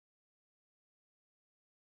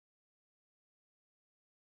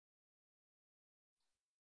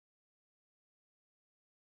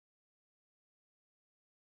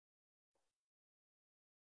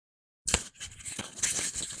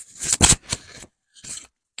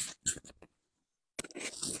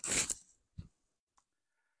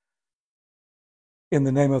In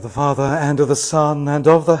the name of the Father, and of the Son, and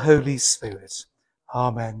of the Holy Spirit.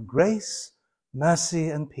 Amen. Grace, mercy,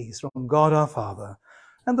 and peace from God our Father,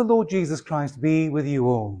 and the Lord Jesus Christ be with you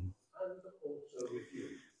all. And also with you.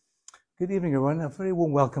 Good evening, everyone. A very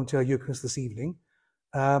warm welcome to our Eucharist this evening.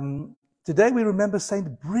 Today we remember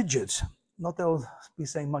Saint Bridget. Not that I'll be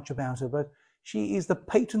saying much about her, but she is the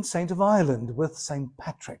patron saint of Ireland with Saint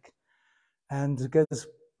Patrick, and goes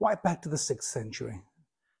right back to the 6th century.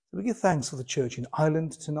 We give thanks for the church in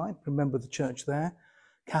Ireland tonight. Remember the church there,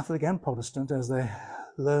 Catholic and Protestant, as they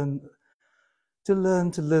learn to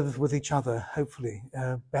live with each other, hopefully,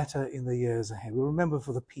 better in the years ahead. We remember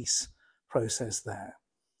for the peace process there.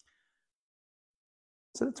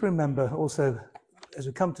 So let's remember also, as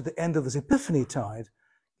we come to the end of this Epiphany tide,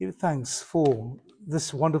 give thanks for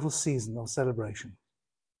this wonderful season of celebration.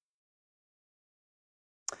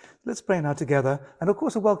 Let's pray now together, and of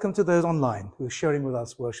course a welcome to those online who are sharing with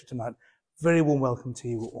us worship tonight. Very warm welcome to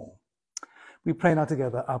you all. We pray now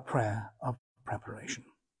together our prayer of preparation.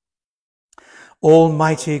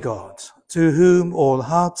 Almighty God, to whom all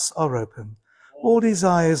hearts are open, all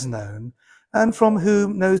desires known, and from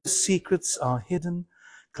whom no secrets are hidden,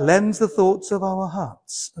 cleanse the thoughts of our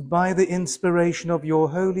hearts by the inspiration of your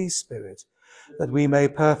Holy Spirit, that we may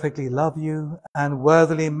perfectly love you and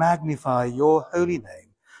worthily magnify your holy name.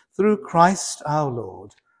 Through Christ our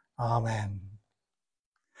Lord. Amen.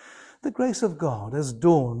 The grace of God has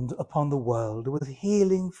dawned upon the world with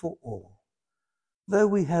healing for all. Though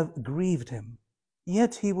we have grieved him,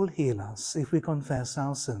 yet he will heal us if we confess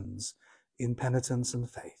our sins in penitence and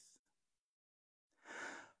faith.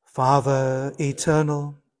 Father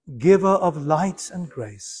eternal, giver of light and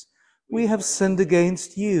grace, we have sinned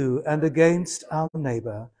against you and against our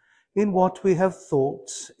neighbor, in what we have thought,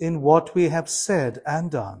 in what we have said and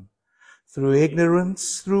done, through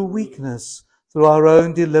ignorance, through weakness, through our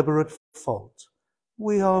own deliberate fault.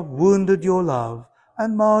 We have wounded your love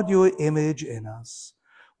and marred your image in us.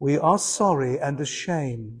 We are sorry and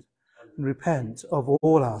ashamed and repent of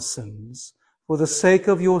all our sins. For the sake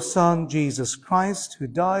of your Son, Jesus Christ, who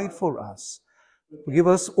died for us, forgive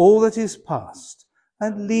us all that is past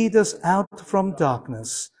and lead us out from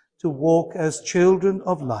darkness to walk as children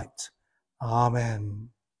of light. Amen.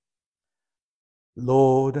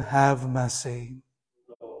 Lord, have mercy.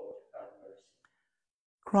 Lord, have mercy.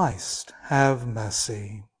 Christ, have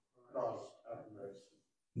mercy. Christ, have mercy.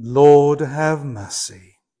 Lord, have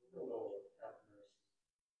mercy. Lord, have mercy.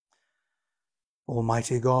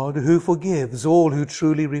 Almighty God, who forgives all who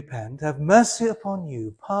truly repent, have mercy upon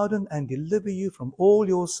you, pardon and deliver you from all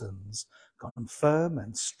your sins, confirm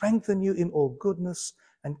and strengthen you in all goodness,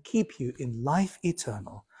 and keep you in life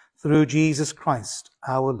eternal, through Jesus Christ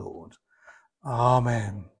our Lord.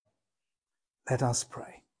 Amen. Let us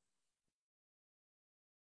pray.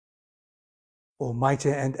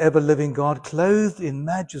 Almighty and ever-living God, clothed in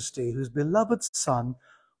majesty, whose beloved Son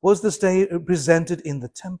was this day presented in the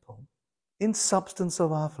temple, in substance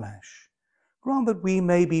of our flesh, grant that we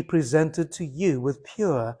may be presented to you with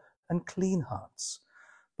pure and clean hearts,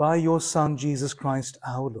 by your Son, Jesus Christ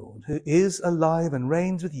our Lord, who is alive and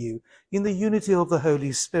reigns with you in the unity of the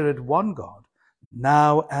Holy Spirit, one God,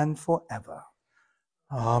 now and forever.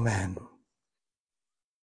 Amen.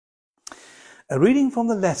 A reading from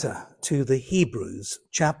the letter to the Hebrews,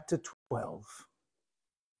 chapter 12.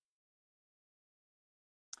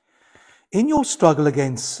 In your struggle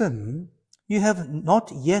against sin, you have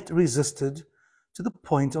not yet resisted to the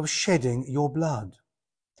point of shedding your blood,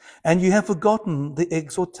 and you have forgotten the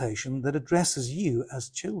exhortation that addresses you as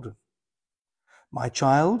children. My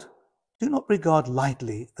child, do not regard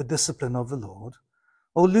lightly the discipline of the Lord,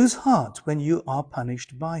 or lose heart when you are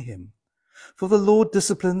punished by him. For the Lord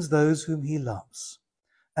disciplines those whom he loves,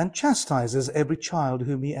 and chastises every child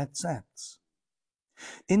whom he accepts.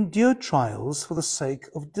 Endure trials for the sake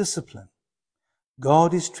of discipline.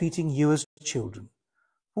 God is treating you as children.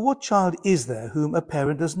 For what child is there whom a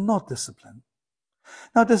parent does not discipline?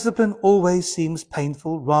 Now discipline always seems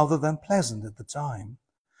painful rather than pleasant at the time,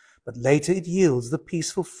 but later it yields the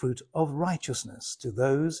peaceful fruit of righteousness to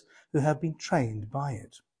those who have been trained by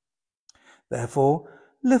it. Therefore,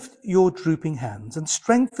 lift your drooping hands and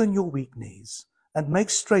strengthen your weak knees, and make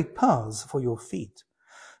straight paths for your feet,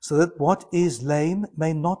 so that what is lame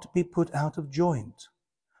may not be put out of joint,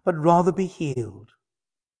 but rather be healed.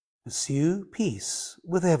 Pursue peace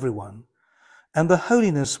with everyone, and the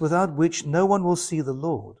holiness without which no one will see the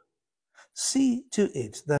Lord. See to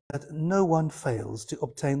it that no one fails to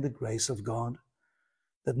obtain the grace of God,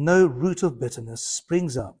 that no root of bitterness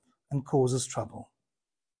springs up and causes trouble,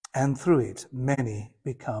 and through it many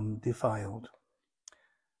become defiled.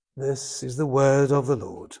 This is the word of the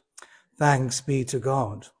Lord. Thanks be to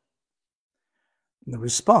God. The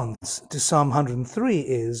response to Psalm 103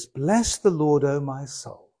 is, bless the Lord, O my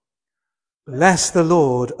soul. Bless the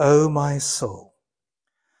Lord, O my soul.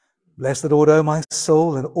 Bless the Lord, O my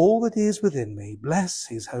soul, and all that is within me. Bless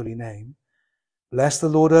his holy name. Bless the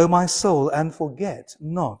Lord, O my soul, and forget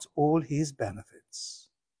not all his benefits.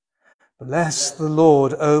 Bless the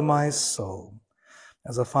Lord, O my soul.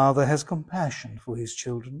 As a father has compassion for his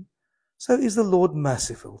children, so is the Lord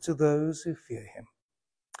merciful to those who fear him.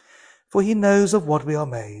 For he knows of what we are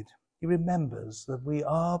made. He remembers that we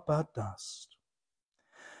are but dust.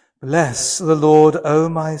 Bless the Lord, O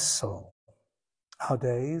my soul. Our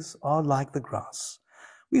days are like the grass.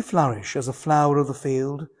 We flourish as a flower of the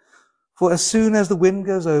field. For as soon as the wind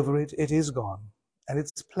goes over it, it is gone, and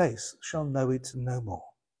its place shall know it no more.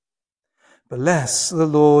 Bless the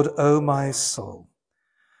Lord, O my soul.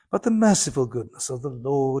 But the merciful goodness of the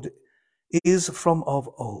Lord is from of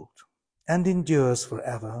old, and endures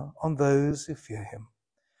forever on those who fear him,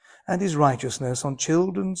 and his righteousness on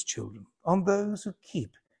children's children, on those who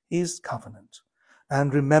keep his covenant,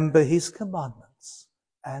 and remember his commandments,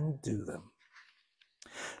 and do them.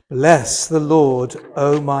 Bless the Lord,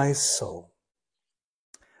 O my soul.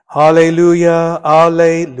 Alleluia,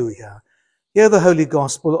 alleluia. Hear the holy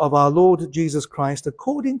gospel of our Lord Jesus Christ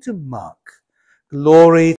according to Mark.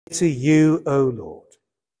 Glory to you, O Lord.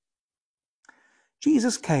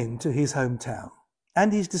 Jesus came to his hometown,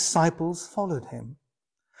 and his disciples followed him.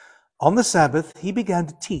 On the Sabbath, he began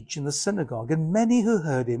to teach in the synagogue, and many who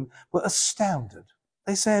heard him were astounded.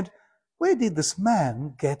 They said, where did this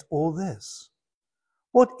man get all this?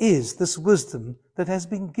 What is this wisdom that has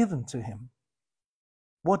been given to him?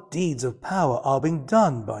 What deeds of power are being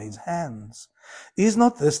done by his hands? Is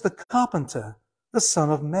not this the carpenter, the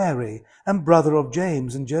son of Mary, and brother of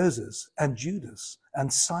James and Joseph, and Judas,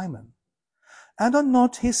 and Simon? And are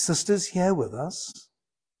not his sisters here with us?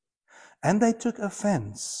 And they took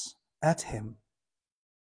offense at him.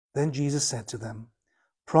 Then Jesus said to them,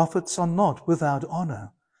 prophets are not without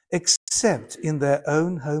honor, except in their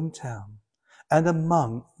own hometown, and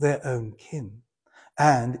among their own kin,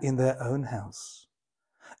 and in their own house.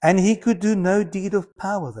 And he could do no deed of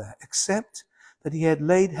power there, except that he had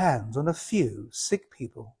laid hands on a few sick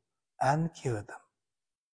people and cured them.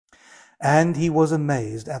 And he was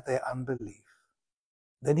amazed at their unbelief.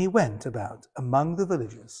 Then he went about among the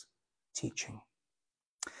villages, teaching.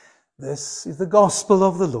 This is the gospel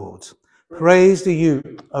of the Lord. Praise to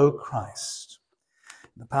you, O Christ.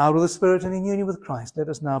 In the power of the Spirit and in union with Christ, let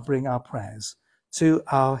us now bring our prayers to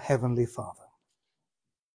our Heavenly Father.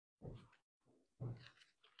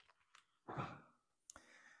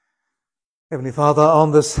 Heavenly Father,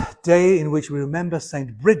 on this day in which we remember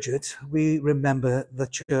St. Bridget, we remember the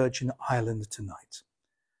church in Ireland tonight.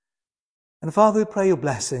 And Father, we pray your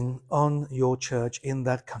blessing on your church in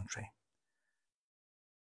that country,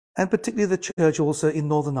 and particularly the church also in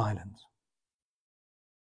Northern Ireland.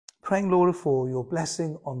 Praying, Lord, for your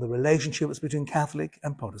blessing on the relationships between Catholic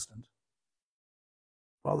and Protestant.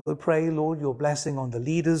 Father, we pray, Lord, your blessing on the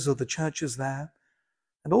leaders of the churches there,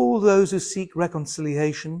 and all those who seek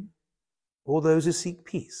reconciliation, all those who seek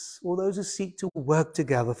peace, all those who seek to work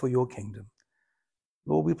together for your kingdom.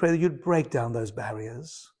 Lord, we pray that you'd break down those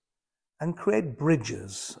barriers and create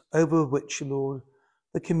bridges over which, Lord,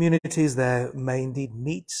 the communities there may indeed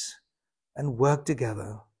meet and work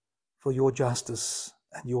together for your justice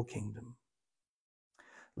and your kingdom.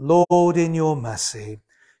 Lord, in your mercy,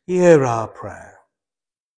 hear our prayer.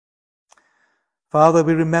 Father,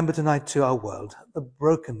 we remember tonight to our world, the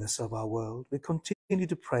brokenness of our world. We continue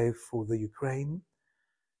to pray for the Ukraine.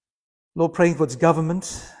 Lord, praying for its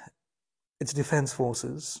government, its defense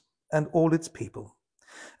forces, and all its people.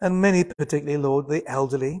 And many, particularly, Lord, the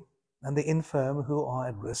elderly and the infirm who are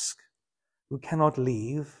at risk, who cannot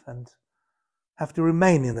leave and have to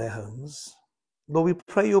remain in their homes. Lord, we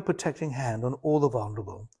pray your protecting hand on all the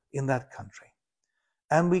vulnerable in that country.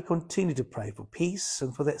 And we continue to pray for peace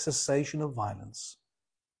and for the cessation of violence.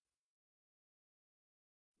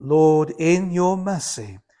 Lord, in your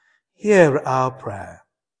mercy, hear our prayer.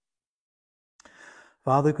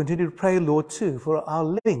 Father, we continue to pray, Lord, too, for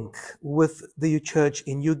our link with the church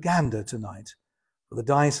in Uganda tonight, for the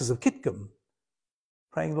Diocese of Kitgum.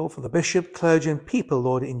 Praying, Lord, for the bishop, clergy, and people,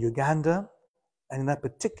 Lord, in Uganda, and in that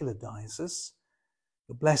particular diocese.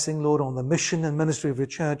 Your blessing, Lord, on the mission and ministry of your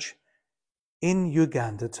church in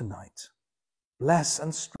Uganda tonight. Bless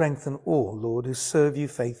and strengthen all, Lord, who serve you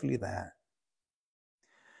faithfully there.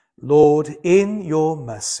 Lord, in your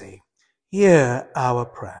mercy, hear our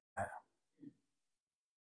prayer.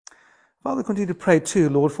 Father, continue to pray too,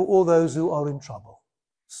 Lord, for all those who are in trouble,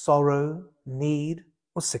 sorrow, need,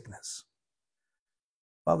 or sickness.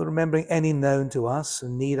 Father, remembering any known to us who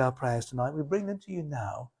need our prayers tonight, we bring them to you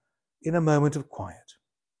now in a moment of quiet.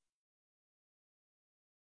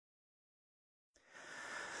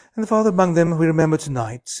 And Father, among them we remember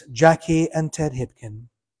tonight Jackie and Ted Hipkin,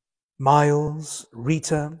 Miles,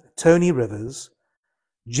 Rita, Tony Rivers,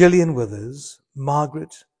 Gillian Withers,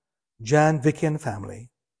 Margaret, Jan, Vicky and family,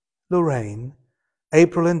 Lorraine,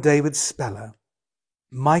 April and David Speller,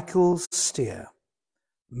 Michael Steer,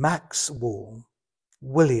 Max Wall,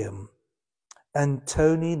 William, and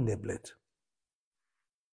Tony Niblet.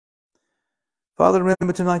 Father,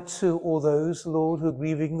 remember tonight too all those, Lord, who are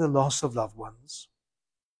grieving the loss of loved ones.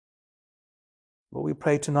 Lord, we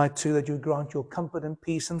pray tonight too that you grant your comfort and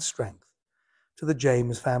peace and strength to the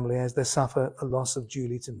James family as they suffer the loss of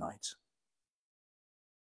Julie tonight.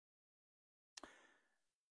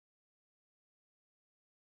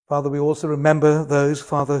 Father, we also remember those,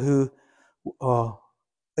 Father, who are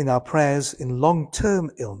in our prayers in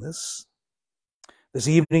long-term illness. This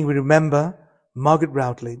evening we remember Margaret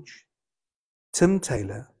Routledge, Tim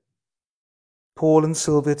Taylor, Paul and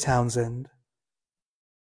Sylvia Townsend,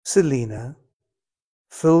 Selina,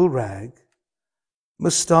 Phil Ragg,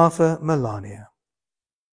 Mustafa Melania,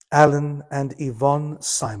 Alan and Yvonne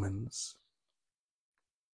Simons.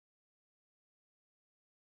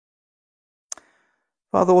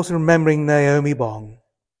 Father, also remembering Naomi Bong,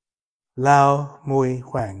 Lau Mui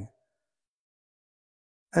Huang,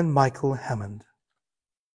 and Michael Hammond.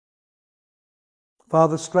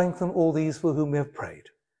 Father, strengthen all these for whom we have prayed.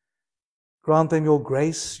 Grant them your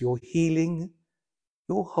grace, your healing,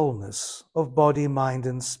 your wholeness of body, mind,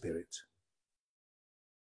 and spirit.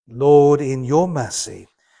 Lord, in your mercy,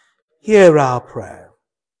 hear our prayer.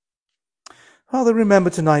 Father, remember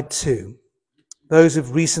tonight too those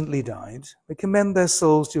who've recently died. We commend their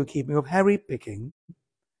souls to your keeping of Harry Picking,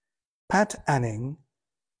 Pat Anning,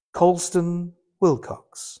 Colston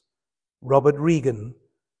Wilcox, Robert Regan,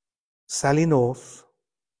 Sally North,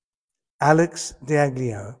 Alex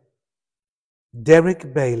Diaglio,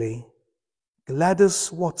 Derek Bailey,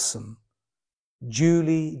 Gladys Watson,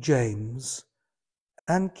 Julie James,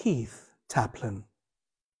 and Keith Taplin.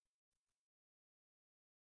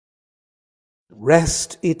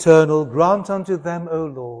 Rest eternal grant unto them, O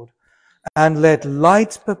Lord, and let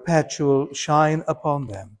light perpetual shine upon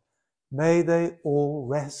them. May they all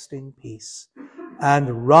rest in peace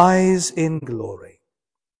and rise in glory.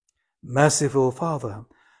 Merciful Father,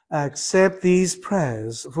 accept these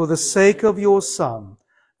prayers for the sake of your Son,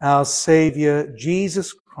 our Saviour,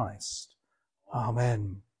 Jesus Christ.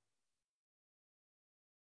 Amen.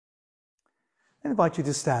 I invite you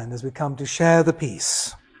to stand as we come to share the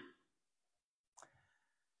peace.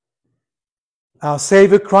 Our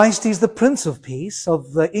Saviour Christ is the Prince of Peace.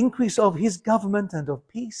 Of the increase of his government and of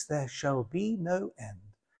peace there shall be no end.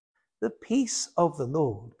 The peace of the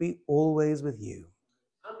Lord be always with you.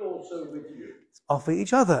 And also with you. Offer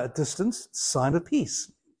each other at distance sign of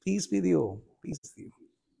peace. Peace be with you all. Peace be with you.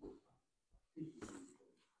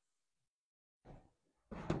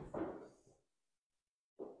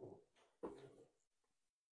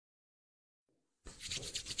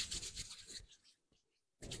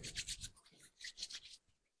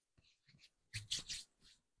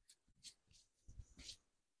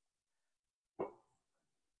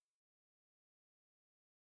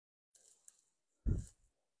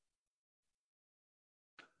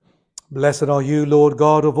 Blessed are you, Lord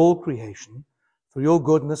God of all creation. Through your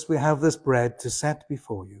goodness we have this bread to set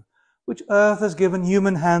before you, which earth has given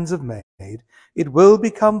human hands have made. It will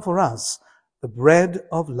become for us the bread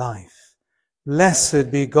of life.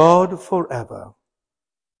 Blessed be God forever.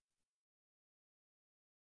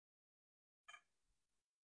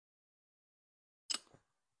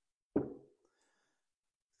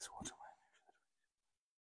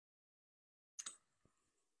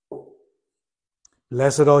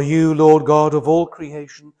 Blessed are you, Lord God of all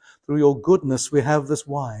creation. Through your goodness we have this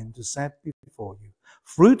wine to set before you,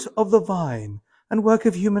 fruit of the vine and work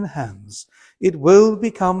of human hands. It will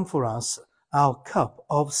become for us our cup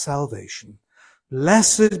of salvation.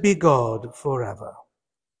 Blessed be God forever.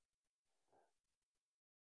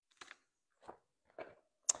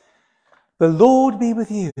 The Lord be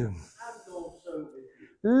with you. And also with you.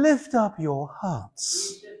 Lift up your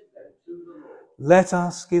hearts. We lift them to the Lord. Let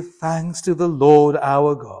us give thanks to the Lord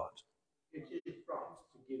our God. It is right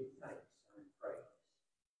to give thanks and praise.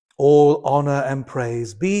 All honor and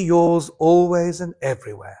praise be yours always and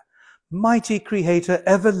everywhere. Mighty Creator,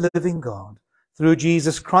 ever-living God, through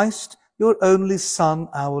Jesus Christ, your only Son,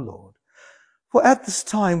 our Lord. For at this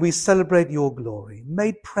time we celebrate your glory,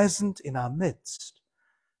 made present in our midst.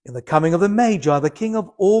 In the coming of the Magi, the King of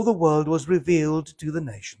all the world was revealed to the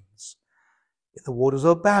nations. In the waters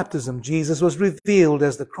of baptism, Jesus was revealed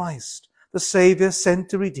as the Christ, the Saviour sent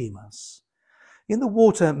to redeem us. In the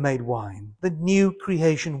water made wine, the new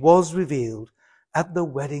creation was revealed at the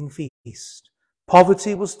wedding feast.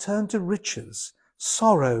 Poverty was turned to riches,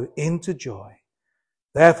 sorrow into joy.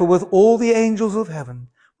 Therefore, with all the angels of heaven,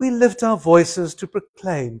 we lift our voices to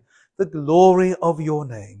proclaim the glory of your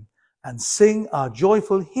name and sing our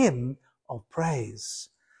joyful hymn of praise.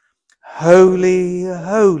 Holy,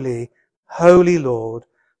 holy, holy Lord,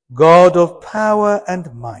 God of power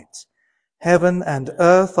and might, heaven and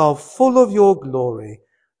earth are full of your glory.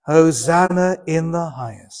 Hosanna in the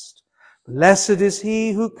highest. Blessed is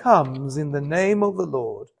he who comes in the name of the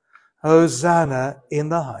Lord. Hosanna in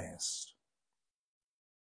the highest.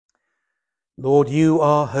 Lord, you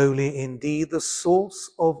are holy indeed, the source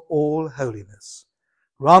of all holiness.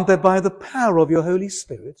 Grant that by the power of your Holy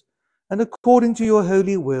Spirit, and according to your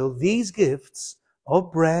holy will, these gifts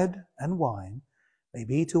of bread and wine may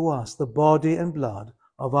be to us the body and blood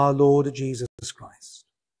of our Lord Jesus Christ,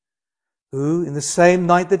 who, in the same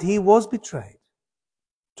night that he was betrayed,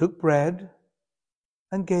 took bread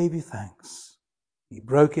and gave you thanks. He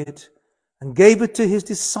broke it and gave it to his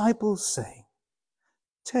disciples, saying,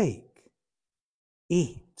 "Take,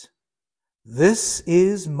 eat. This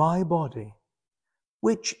is my body,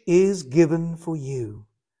 which is given for you.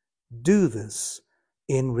 Do this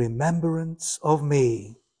in remembrance of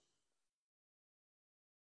me."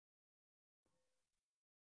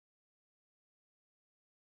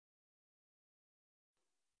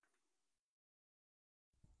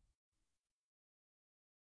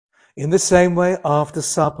 In the same way, after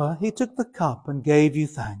supper, he took the cup and gave you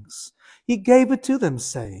thanks. He gave it to them,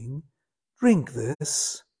 saying, "Drink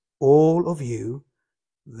this, all of you.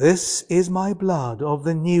 This is my blood of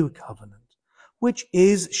the new covenant, which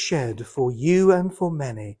is shed for you and for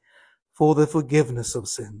many for the forgiveness of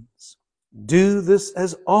sins. Do this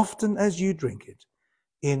as often as you drink it,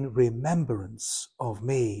 in remembrance of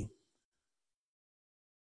me."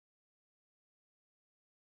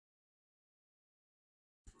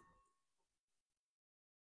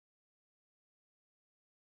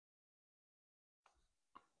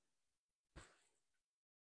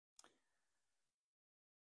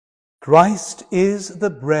 Christ is the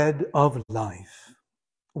bread of life.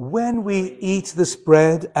 When we eat this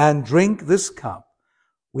bread and drink this cup,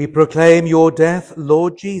 we proclaim your death,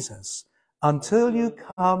 Lord Jesus, until you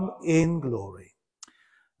come in glory.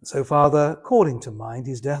 So, Father, calling to mind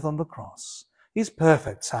his death on the cross, his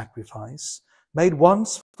perfect sacrifice, made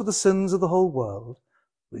once for the sins of the whole world,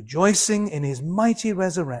 rejoicing in his mighty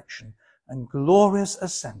resurrection and glorious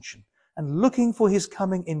ascension, and looking for his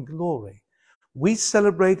coming in glory, we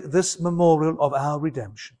celebrate this memorial of our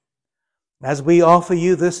redemption. As we offer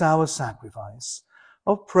you this our sacrifice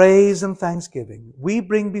of praise and thanksgiving, we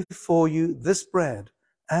bring before you this bread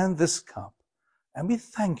and this cup, and we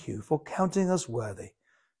thank you for counting us worthy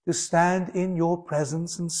to stand in your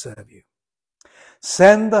presence and serve you.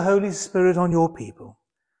 Send the Holy Spirit on your people,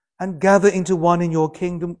 and gather into one in your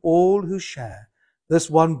kingdom all who share this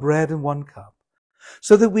one bread and one cup,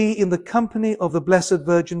 so that we, in the company of the Blessed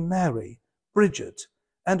Virgin Mary, Bridget,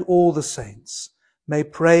 and all the saints, may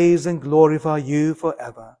praise and glorify you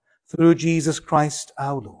forever, through Jesus Christ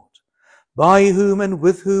our Lord, by whom and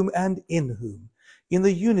with whom and in whom, in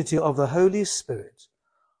the unity of the Holy Spirit,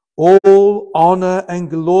 all honor and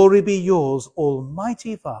glory be yours,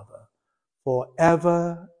 Almighty Father,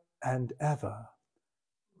 forever and ever.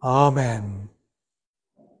 Amen.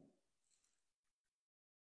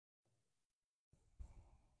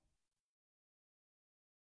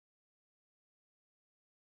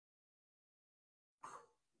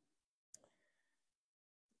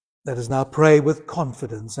 Let us now pray with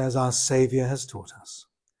confidence as our Saviour has taught us.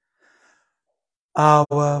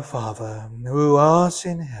 Our Father, who art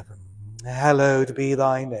in heaven, hallowed be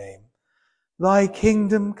thy name. Thy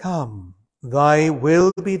kingdom come, thy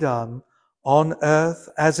will be done, on earth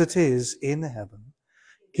as it is in heaven.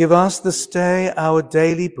 Give us this day our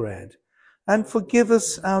daily bread, and forgive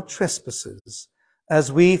us our trespasses,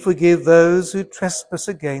 as we forgive those who trespass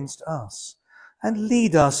against us. And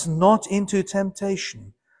lead us not into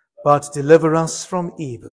temptation, but deliver us from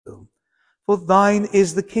evil. For thine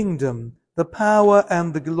is the kingdom, the power,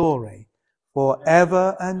 and the glory,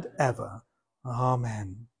 forever and ever.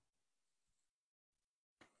 Amen.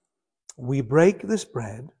 We break this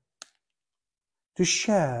bread to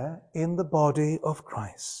share in the body of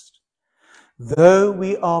Christ. Though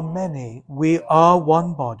we are many, we are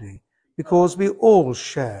one body, because we all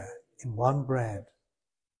share in one bread.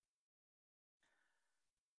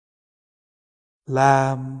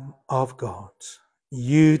 Lamb of God,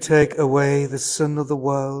 you take away the sin of the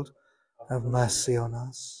world, have mercy on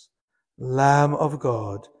us. Lamb of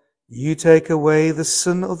God, you take away the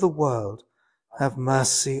sin of the world, have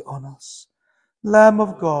mercy on us. Lamb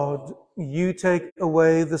of God, you take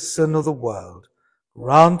away the sin of the world,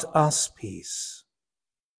 grant us peace.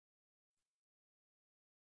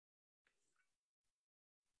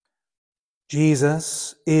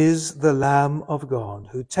 Jesus is the Lamb of God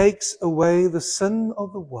who takes away the sin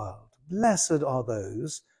of the world. Blessed are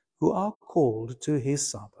those who are called to his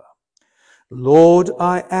supper. Lord,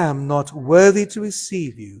 I am not worthy to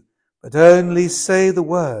receive you, but only say the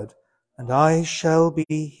word, and I shall be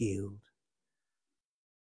healed.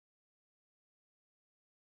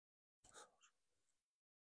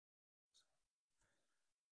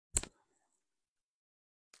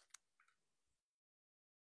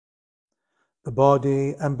 The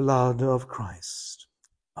body and blood of Christ.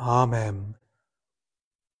 Amen.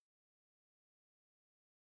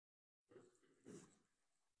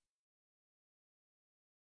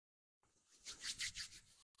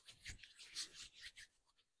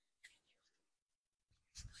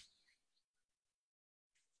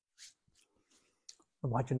 I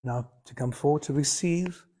invite you now to come forward to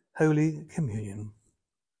receive Holy Communion.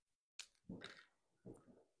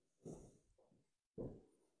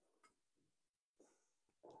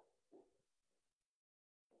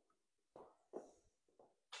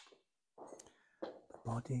 The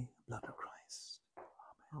body, blood of Christ.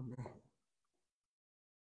 Amen. Amen.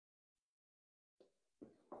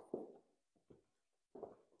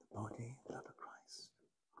 The body, blood of Christ.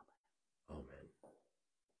 Amen.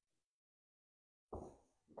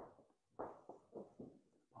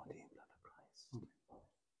 Body, blood of Christ.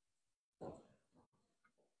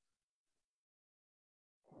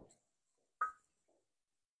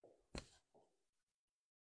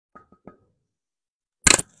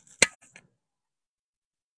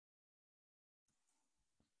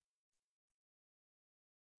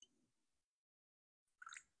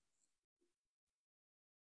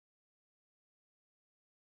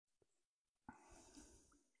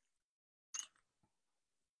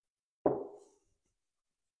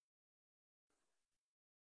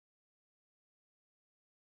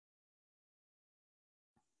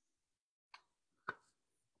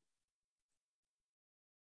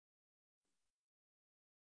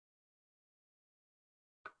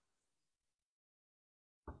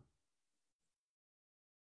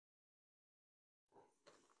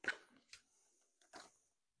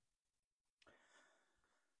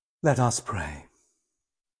 Let us pray.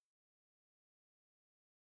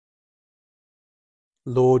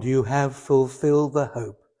 Lord, you have fulfilled the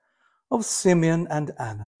hope of Simeon and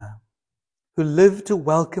Anna, who lived to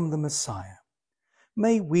welcome the Messiah.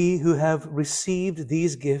 May we who have received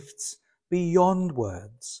these gifts beyond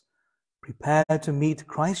words prepare to meet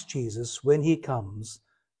Christ Jesus when he comes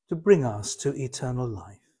to bring us to eternal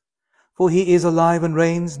life. For he is alive and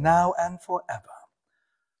reigns now and forever.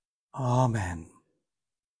 Amen.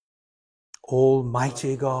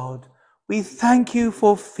 Almighty God, we thank you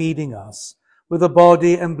for feeding us with the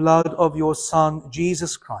body and blood of your Son,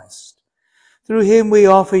 Jesus Christ. Through him we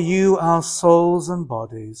offer you our souls and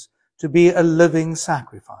bodies to be a living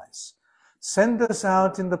sacrifice. Send us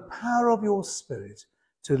out in the power of your Spirit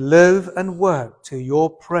to live and work to your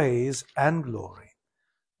praise and glory.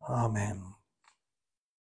 Amen.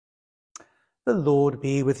 The Lord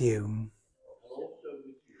be with you.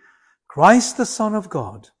 Christ, the Son of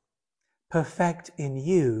God, perfect in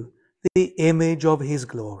you the image of his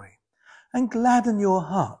glory, and gladden your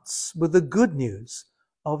hearts with the good news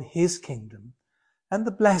of his kingdom. And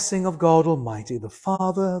the blessing of God Almighty, the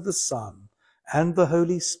Father, the Son, and the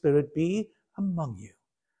Holy Spirit be among you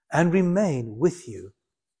and remain with you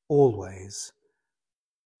always.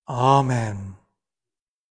 Amen.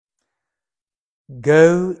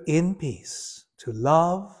 Go in peace to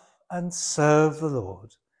love and serve the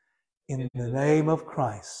Lord. In the name of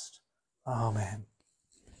Christ. Amen.